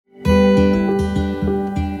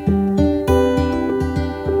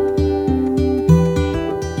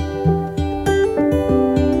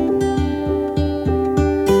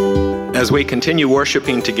As we continue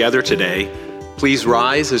worshiping together today, please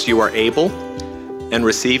rise as you are able and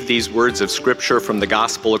receive these words of Scripture from the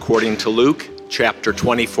Gospel according to Luke, chapter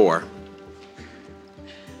 24.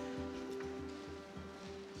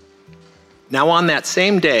 Now on that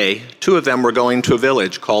same day, two of them were going to a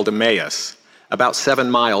village called Emmaus, about 7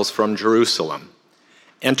 miles from Jerusalem,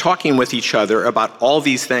 and talking with each other about all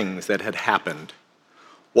these things that had happened.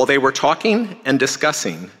 While they were talking and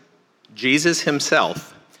discussing, Jesus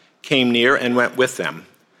himself came near and went with them,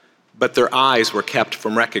 but their eyes were kept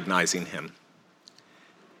from recognizing him.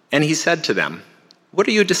 And he said to them, "What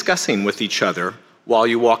are you discussing with each other while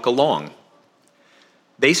you walk along?"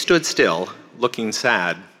 They stood still, looking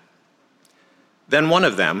sad. Then one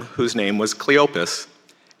of them, whose name was Cleopas,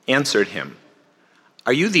 answered him,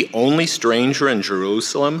 "Are you the only stranger in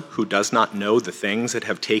Jerusalem who does not know the things that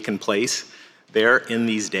have taken place there in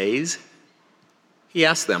these days?" He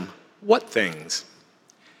asked them, "What things?"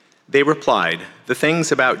 They replied, "The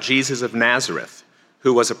things about Jesus of Nazareth,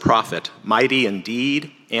 who was a prophet, mighty in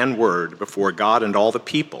deed and word before God and all the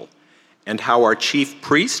people, and how our chief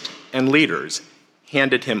priest and leaders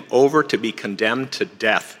handed him over to be condemned to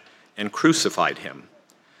death and crucified him.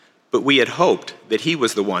 But we had hoped that he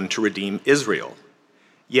was the one to redeem Israel.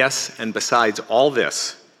 Yes, and besides all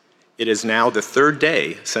this, it is now the 3rd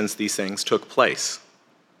day since these things took place.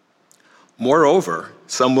 Moreover,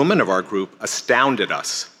 some women of our group astounded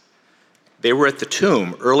us. They were at the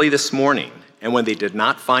tomb early this morning, and when they did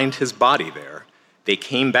not find his body there, they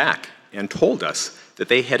came back and told us that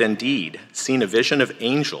they had indeed seen a vision of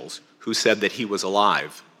angels who said that he was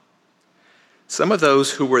alive. Some of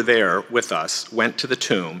those who were there with us went to the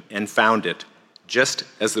tomb and found it just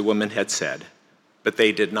as the women had said, but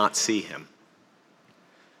they did not see him."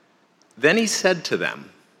 Then he said to them,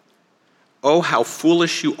 "Oh, how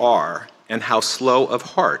foolish you are, and how slow of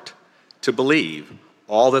heart to believe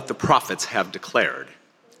all that the prophets have declared.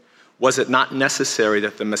 Was it not necessary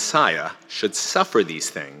that the Messiah should suffer these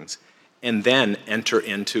things and then enter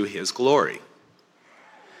into his glory?"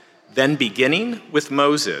 Then beginning with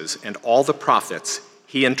Moses and all the prophets,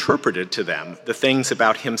 he interpreted to them the things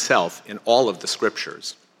about himself in all of the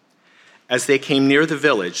scriptures. As they came near the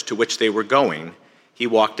village to which they were going, he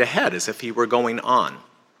walked ahead as if he were going on.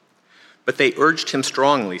 But they urged him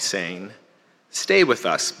strongly, saying, "Stay with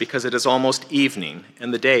us, because it is almost evening,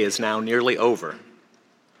 and the day is now nearly over."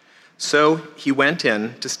 So he went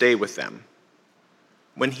in to stay with them.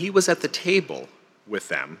 When he was at the table with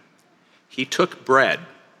them, he took bread,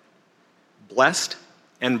 blessed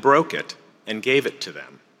and broke it, and gave it to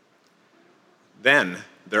them. Then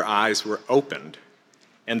their eyes were opened,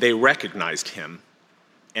 and they recognized him,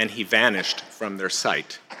 and he vanished from their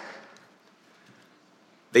sight.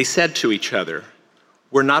 They said to each other,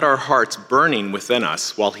 "Were not our hearts burning within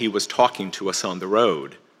us while he was talking to us on the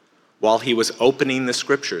road, while he was opening the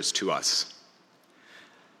scriptures to us?"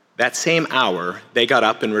 That same hour, they got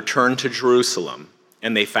up and returned to Jerusalem,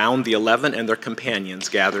 and they found the 11 and their companions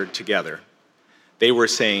gathered together. They were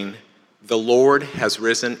saying, "The Lord has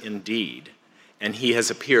risen indeed, and he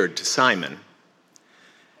has appeared to Simon."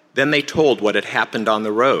 Then they told what had happened on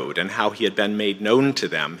the road and how he had been made known to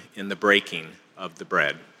them in the breaking of the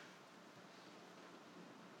bread.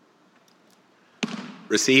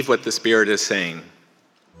 Receive what the Spirit is saying.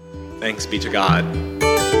 Thanks be to God.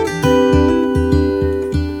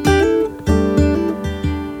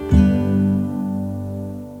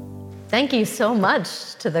 Thank you so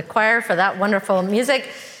much to the choir for that wonderful music.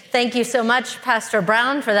 Thank you so much, Pastor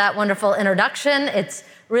Brown, for that wonderful introduction. It's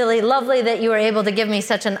really lovely that you were able to give me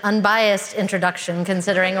such an unbiased introduction,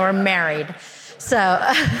 considering we're married.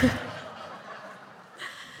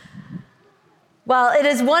 Well, it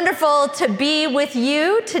is wonderful to be with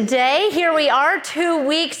you today. Here we are 2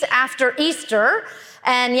 weeks after Easter,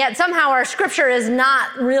 and yet somehow our scripture is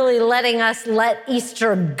not really letting us let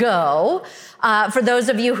Easter go. For those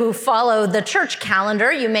of you who follow the church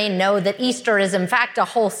calendar, you may know that Easter is in fact a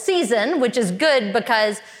whole season, which is good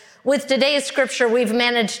because with today's scripture, we've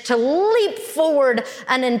managed to leap forward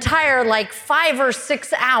an entire 5 or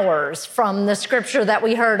 6 hours from the scripture that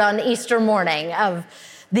we heard on Easter morning of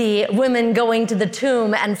the women going to the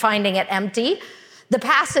tomb and finding it empty. The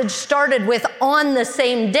passage started with "on the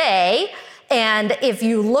same day," and if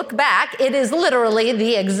you look back, it is literally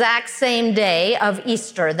the exact same day of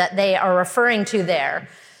Easter that they are referring to there.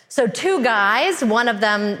 So 2 guys, one of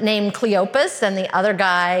them named Cleopas and the other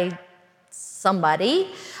guy,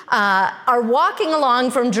 somebody, are walking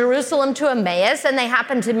along from Jerusalem to Emmaus, and they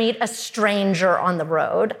happen to meet a stranger on the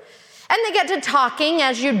road. And they get to talking,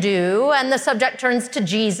 as you do, and the subject turns to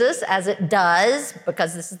Jesus, as it does,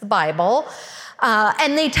 because this is the Bible.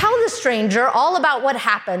 And they tell the stranger all about what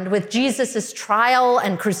happened with Jesus' trial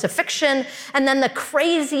and crucifixion, and then the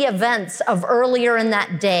crazy events of earlier in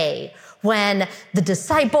that day when the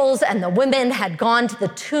disciples and the women had gone to the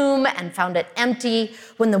tomb and found it empty,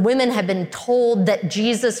 when the women had been told that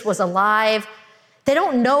Jesus was alive. They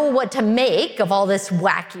don't know what to make of all this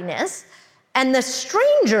wackiness. And the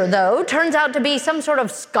stranger, though, turns out to be some sort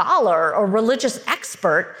of scholar or religious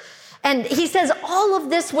expert. And he says all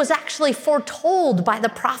of this was actually foretold by the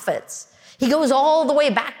prophets. He goes all the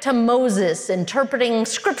way back to Moses, interpreting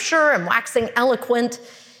scripture and waxing eloquent.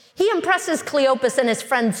 He impresses Cleopas and his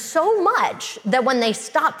friends so much that when they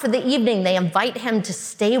stop for the evening, they invite him to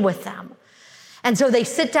stay with them. And so they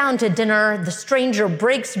sit down to dinner. The stranger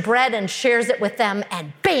breaks bread and shares it with them,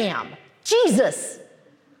 and bam, Jesus.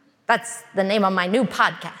 That's the name of my new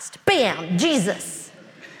podcast. Bam, Jesus.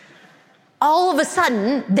 All of a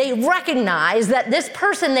sudden, they recognize that this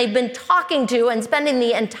person they've been talking to and spending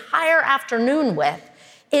the entire afternoon with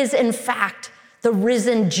is, in fact, the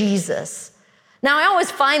risen Jesus. Now, I always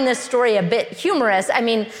find this story a bit humorous. I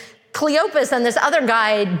mean, Cleopas and this other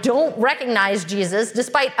guy don't recognize Jesus,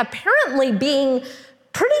 despite apparently being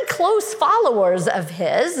pretty close followers of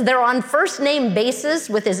his. They're on first-name basis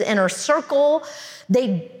with his inner circle.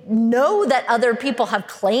 They know that other people have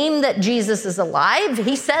claimed that Jesus is alive.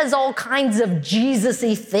 He says all kinds of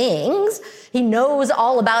Jesus-y things. He knows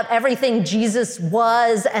all about everything Jesus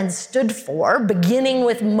was and stood for, beginning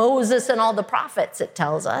with Moses and all the prophets, it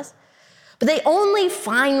tells us. But they only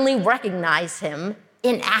finally recognize him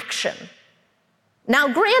in action. Now,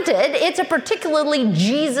 granted, it's a particularly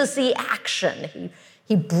Jesus-y action.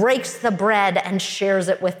 He breaks the bread and shares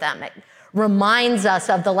it with them. It reminds us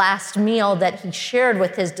of the last meal that he shared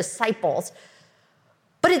with his disciples.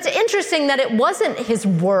 But it's interesting that it wasn't his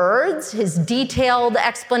words, his detailed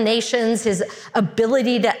explanations, his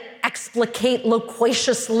ability to explicate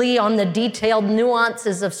loquaciously on the detailed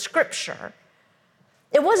nuances of Scripture.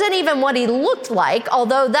 It wasn't even what he looked like,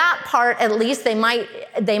 although that part, at least, they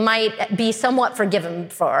might be somewhat forgiven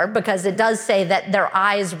for, because it does say that their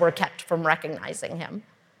eyes were kept from recognizing him.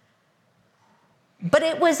 But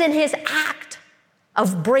it was in his act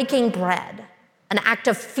of breaking bread, an act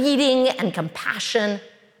of feeding and compassion,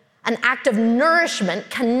 an act of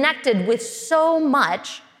nourishment connected with so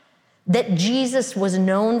much that Jesus was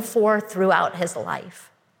known for throughout his life.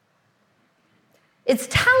 It's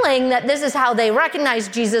telling that this is how they recognize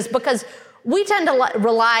Jesus, because we tend to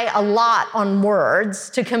rely a lot on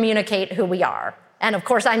words to communicate who we are. And of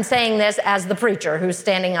course, I'm saying this as the preacher who's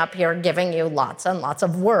standing up here giving you lots and lots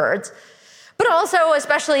of words. But also,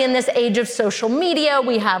 especially in this age of social media,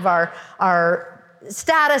 we have our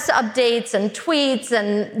status updates and tweets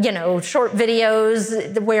and, short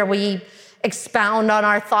videos where we expound on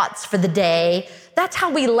our thoughts for the day. That's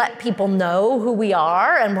how we let people know who we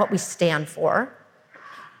are and what we stand for.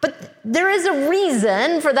 But there is a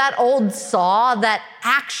reason for that old saw that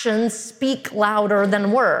actions speak louder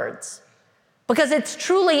than words, because it's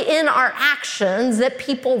truly in our actions that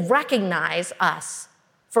people recognize us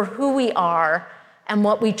for who we are and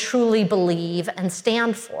what we truly believe and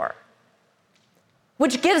stand for.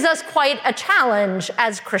 Which gives us quite a challenge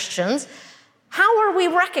as Christians. How are we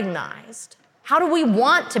recognized? How do we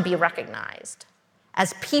want to be recognized?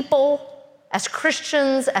 As people, as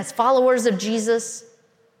Christians, as followers of Jesus?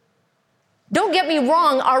 Don't get me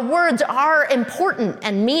wrong, our words are important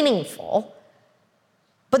and meaningful,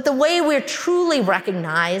 but the way we're truly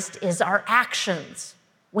recognized is our actions.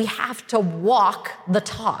 We have to walk the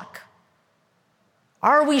talk.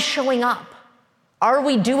 Are we showing up? Are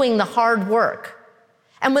we doing the hard work?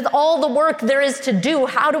 And with all the work there is to do,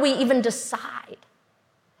 how do we even decide?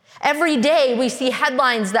 Every day we see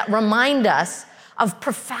headlines that remind us of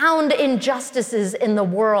profound injustices in the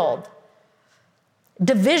world,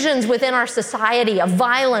 divisions within our society, of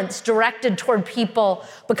violence directed toward people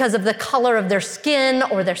because of the color of their skin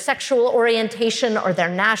or their sexual orientation or their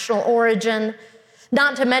national origin,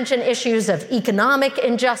 not to mention issues of economic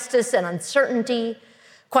injustice and uncertainty,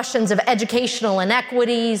 questions of educational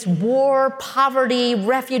inequities, war, poverty,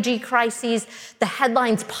 refugee crises. The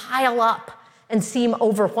headlines pile up and seem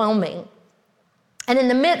overwhelming. And in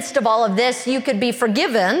the midst of all of this, you could be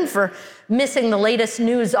forgiven for missing the latest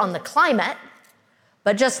news on the climate.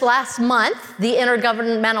 But just last month, the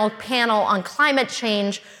Intergovernmental Panel on Climate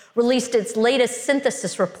Change released its latest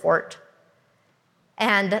synthesis report.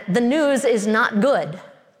 And the news is not good.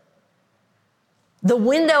 The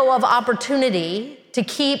window of opportunity to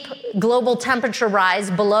keep global temperature rise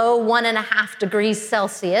below 1.5 degrees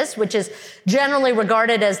Celsius, which is generally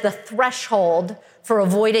regarded as the threshold for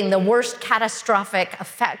avoiding the worst catastrophic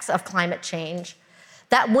effects of climate change,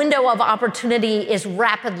 that window of opportunity is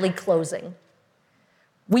rapidly closing.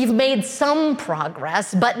 We've made some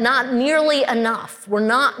progress, but not nearly enough. We're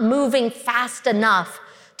not moving fast enough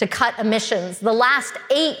to cut emissions. The last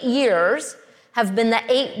 8 years have been the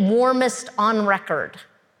 8 warmest on record.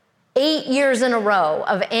 8 years in a row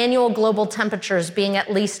of annual global temperatures being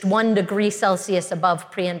at least 1 degree Celsius above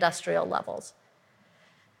pre-industrial levels.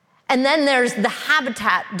 And then there's the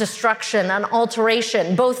habitat destruction and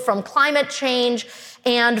alteration, both from climate change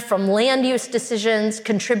and from land use decisions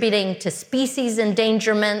contributing to species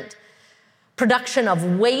endangerment, production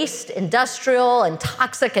of waste, industrial and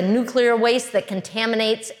toxic and nuclear waste that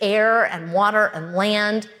contaminates air and water and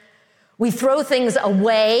land. We throw things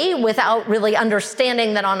away without really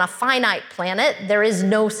understanding that on a finite planet, there is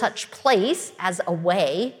no such place as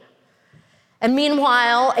away. And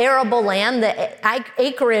meanwhile, arable land, the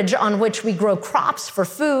acreage on which we grow crops for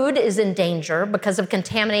food, is in danger because of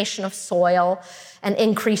contamination of soil and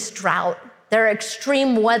increased drought. There are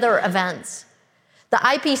extreme weather events. The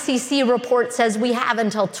IPCC report says we have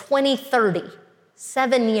until 2030,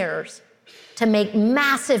 7 years, to make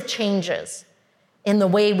massive changes in the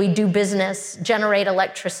way we do business, generate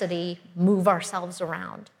electricity, move ourselves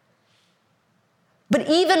around. But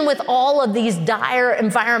even with all of these dire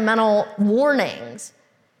environmental warnings,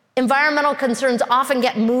 environmental concerns often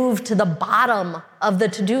get moved to the bottom of the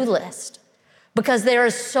to-do list because there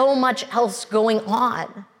is so much else going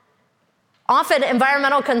on. Often,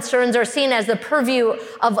 environmental concerns are seen as the purview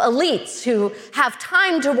of elites who have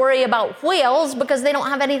time to worry about whales because they don't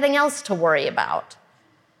have anything else to worry about.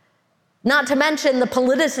 Not to mention the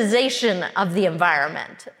politicization of the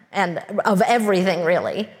environment and of everything,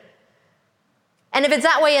 really. And if it's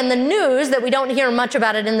that way in the news, that we don't hear much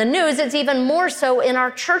about it in the news, it's even more so in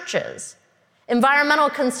our churches. Environmental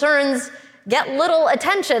concerns get little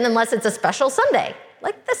attention unless it's a special Sunday,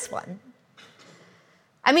 like this one.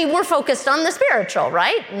 I mean, we're focused on the spiritual,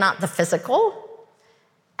 right? Not the physical.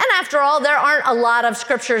 And after all, there aren't a lot of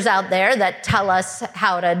scriptures out there that tell us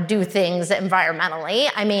how to do things environmentally.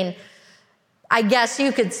 I mean, I guess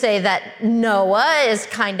you could say that Noah is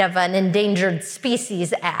kind of an endangered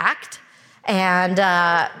species act. And,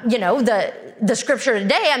 the scripture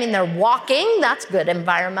today, I mean, they're walking. That's good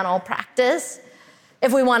environmental practice.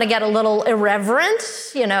 If we want to get a little irreverent,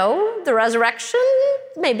 the resurrection,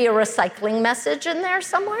 maybe a recycling message in there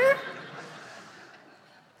somewhere.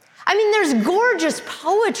 I mean, there's gorgeous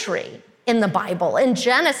poetry in the Bible, in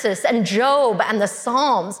Genesis and Job and the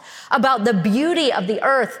Psalms about the beauty of the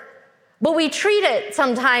earth. But we treat it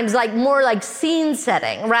sometimes more like scene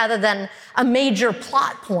setting rather than a major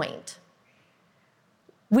plot point.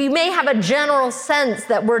 We may have a general sense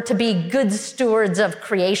that we're to be good stewards of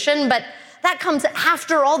creation, but that comes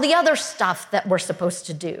after all the other stuff that we're supposed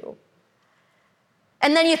to do.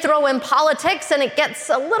 And then you throw in politics and it gets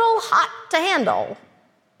a little hot to handle,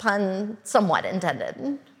 pun somewhat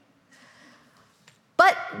intended.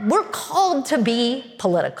 But we're called to be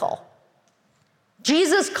political.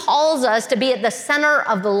 Jesus calls us to be at the center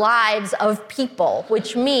of the lives of people,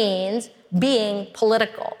 which means being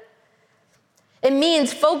political. It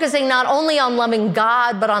means focusing not only on loving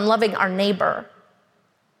God, but on loving our neighbor.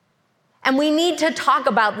 And we need to talk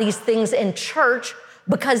about these things in church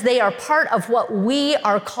because they are part of what we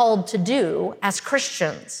are called to do as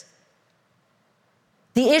Christians.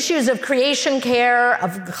 The issues of creation care,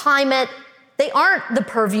 of climate, they aren't the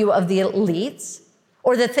purview of the elites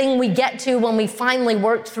or the thing we get to when we finally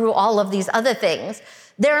work through all of these other things.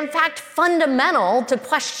 They're in fact fundamental to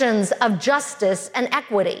questions of justice and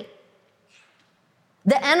equity.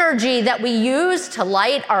 The energy that we use to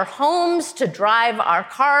light our homes, to drive our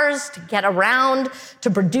cars, to get around, to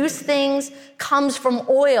produce things, comes from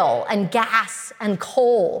oil and gas and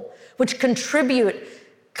coal, which contribute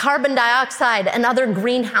carbon dioxide and other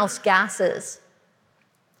greenhouse gases.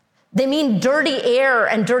 They mean dirty air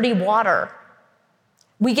and dirty water.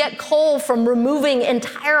 We get coal from removing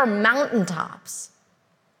entire mountaintops.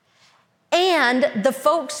 And the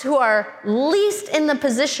folks who are least in the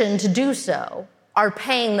position to do so are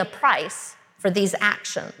paying the price for these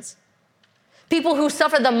actions. People who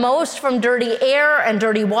suffer the most from dirty air and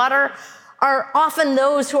dirty water are often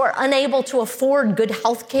those who are unable to afford good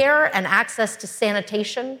health care and access to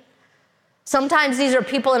sanitation. Sometimes these are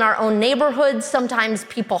people in our own neighborhoods, sometimes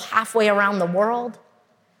people halfway around the world.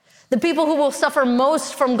 The people who will suffer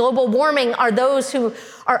most from global warming are those who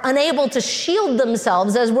are unable to shield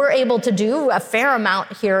themselves, as we're able to do a fair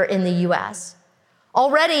amount here in the US.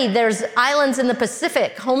 Already, there's islands in the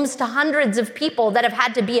Pacific, homes to hundreds of people that have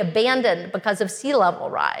had to be abandoned because of sea level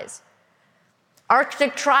rise.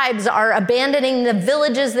 Arctic tribes are abandoning the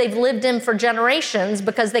villages they've lived in for generations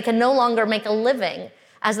because they can no longer make a living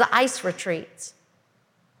as the ice retreats.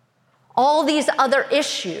 All these other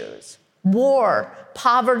issues, war,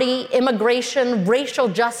 poverty, immigration, racial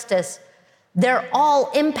justice, they're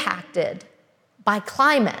all impacted by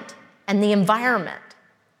climate and the environment.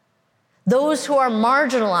 Those who are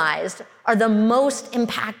marginalized are the most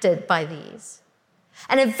impacted by these.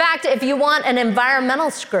 And in fact, if you want an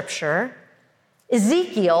environmental scripture,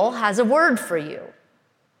 Ezekiel has a word for you.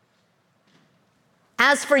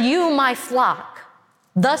 As for you, my flock,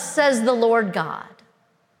 thus says the Lord God,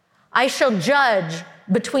 I shall judge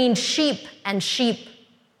between sheep and sheep,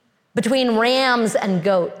 between rams and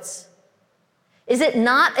goats. Is it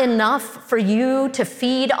not enough for you to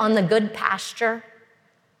feed on the good pasture,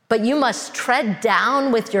 but you must tread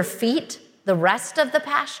down with your feet the rest of the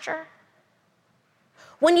pasture?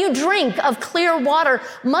 When you drink of clear water,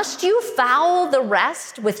 must you foul the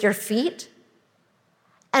rest with your feet?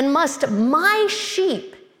 And must my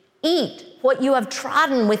sheep eat what you have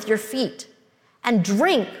trodden with your feet, and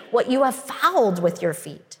drink what you have fouled with your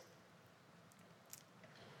feet?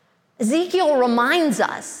 Ezekiel reminds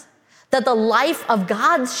us that the life of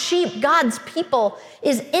God's sheep, God's people,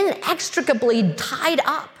 is inextricably tied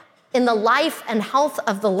up in the life and health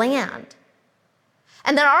of the land.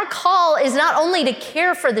 And that our call is not only to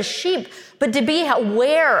care for the sheep, but to be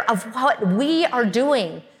aware of what we are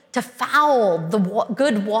doing to foul the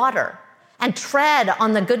good water and tread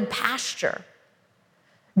on the good pasture.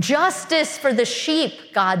 Justice for the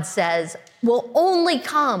sheep, God says, will only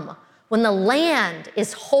come when the land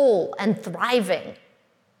is whole and thriving.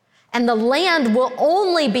 And the land will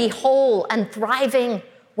only be whole and thriving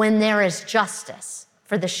when there is justice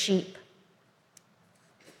for the sheep.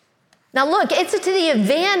 Now look, it's to the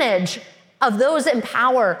advantage of those in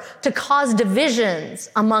power to cause divisions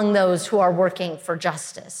among those who are working for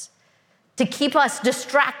justice, to keep us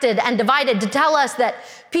distracted and divided, to tell us that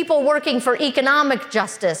people working for economic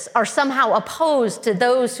justice are somehow opposed to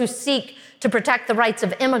those who seek to protect the rights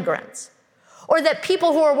of immigrants, or that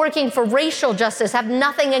people who are working for racial justice have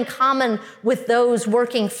nothing in common with those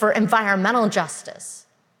working for environmental justice.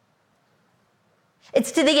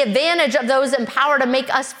 It's to the advantage of those in power to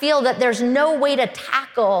make us feel that there's no way to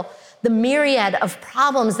tackle the myriad of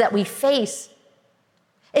problems that we face,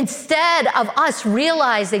 instead of us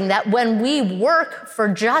realizing that when we work for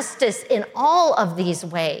justice in all of these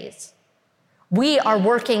ways, we are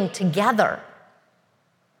working together.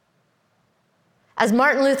 As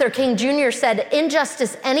Martin Luther King Jr. said,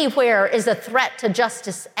 injustice anywhere is a threat to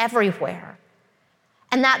justice everywhere.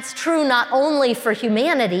 And that's true not only for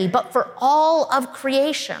humanity, but for all of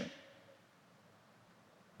creation.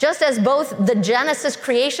 Just as both the Genesis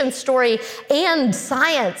creation story and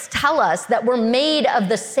science tell us that we're made of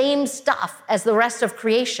the same stuff as the rest of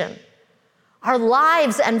creation, our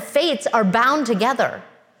lives and fates are bound together,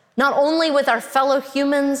 not only with our fellow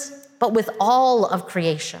humans, but with all of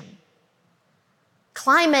creation.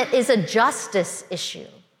 Climate is a justice issue.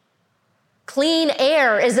 Clean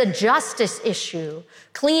air is a justice issue.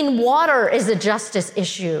 Clean water is a justice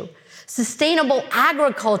issue. Sustainable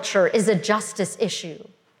agriculture is a justice issue.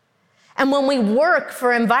 And when we work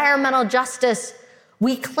for environmental justice,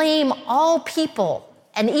 we claim all people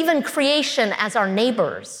and even creation as our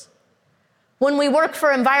neighbors. When we work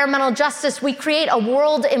for environmental justice, we create a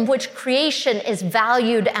world in which creation is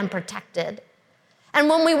valued and protected. And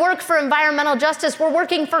when we work for environmental justice, we're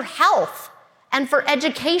working for health and for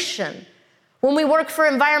education. When we work for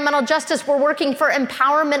environmental justice, we're working for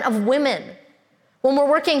empowerment of women. When we're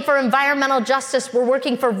working for environmental justice, we're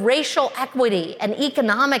working for racial equity and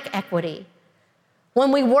economic equity.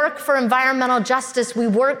 When we work for environmental justice, we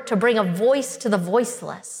work to bring a voice to the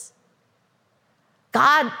voiceless.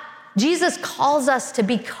 Jesus calls us to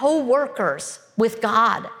be co-workers with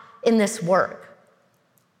God in this work.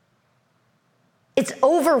 It's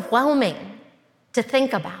overwhelming to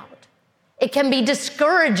think about. It can be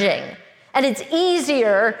discouraging, and it's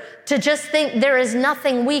easier to just think there is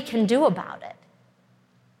nothing we can do about it.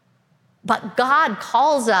 But God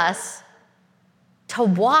calls us to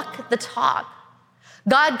walk the talk.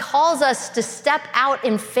 God calls us to step out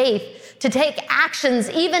in faith, to take actions,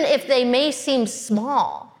 even if they may seem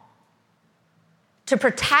small, to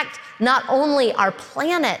protect not only our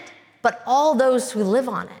planet, but all those who live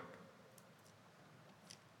on it.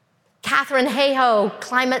 Katharine Hayhoe,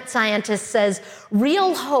 climate scientist, says,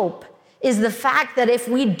 real hope is the fact that if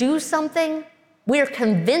we do something, we're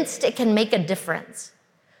convinced it can make a difference.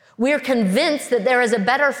 We're convinced that there is a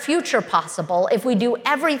better future possible if we do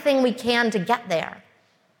everything we can to get there.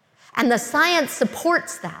 And the science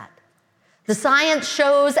supports that. The science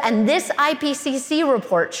shows, and this IPCC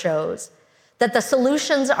report shows, that the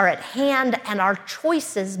solutions are at hand and our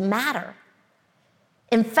choices matter.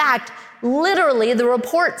 In fact, literally, the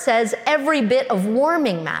report says every bit of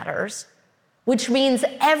warming matters, which means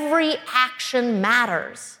every action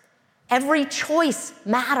matters. Every choice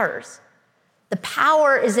matters. The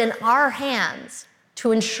power is in our hands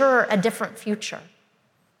to ensure a different future.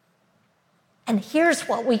 And here's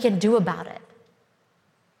what we can do about it.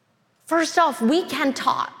 First off, we can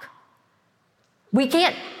talk. We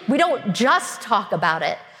don't just talk about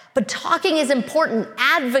it, but talking is important.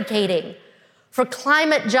 Advocating for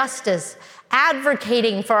climate justice,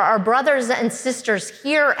 advocating for our brothers and sisters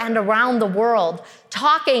here and around the world,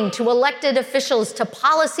 talking to elected officials, to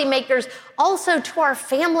policymakers, also to our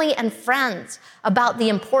family and friends about the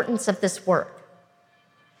importance of this work.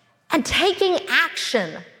 And taking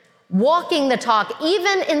action, walking the talk,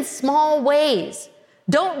 even in small ways.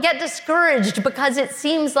 Don't get discouraged because it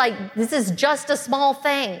seems like this is just a small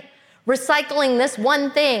thing. Recycling this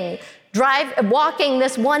one thing, walking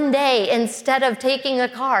this one day instead of taking a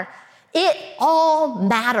car. It all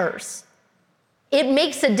matters. It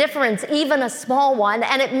makes a difference, even a small one,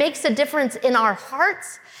 and it makes a difference in our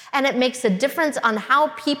hearts, and it makes a difference on how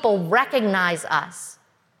people recognize us.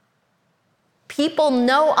 People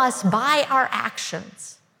know us by our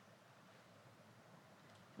actions.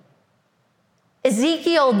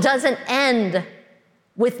 Ezekiel doesn't end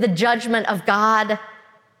with the judgment of God.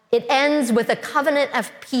 It ends with a covenant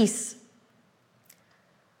of peace.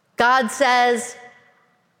 God says,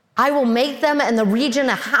 I will make them and the region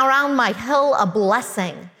around my hill a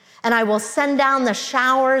blessing, and I will send down the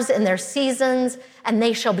showers in their seasons, and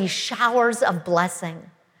they shall be showers of blessing.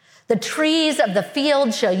 The trees of the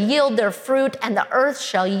field shall yield their fruit, and the earth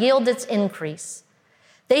shall yield its increase.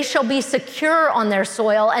 They shall be secure on their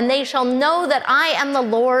soil, and they shall know that I am the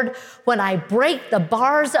Lord when I break the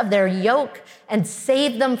bars of their yoke and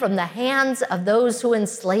save them from the hands of those who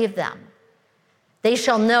enslave them. They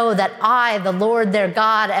shall know that I, the Lord their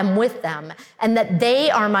God, am with them, and that they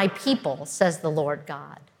are my people, says the Lord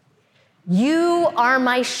God. You are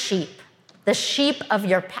my sheep, the sheep of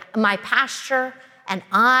my pasture, and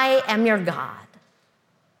I am your God.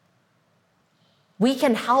 We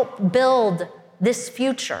can help build this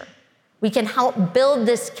future. We can help build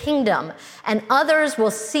this kingdom, and others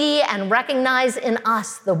will see and recognize in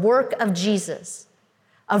us the work of Jesus,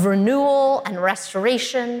 of renewal and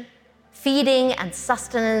restoration, feeding and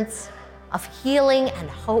sustenance, of healing and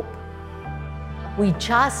hope. We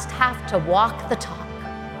just have to walk the talk.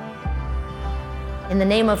 In the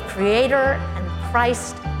name of Creator and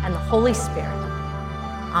Christ and the Holy Spirit,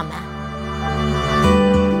 amen.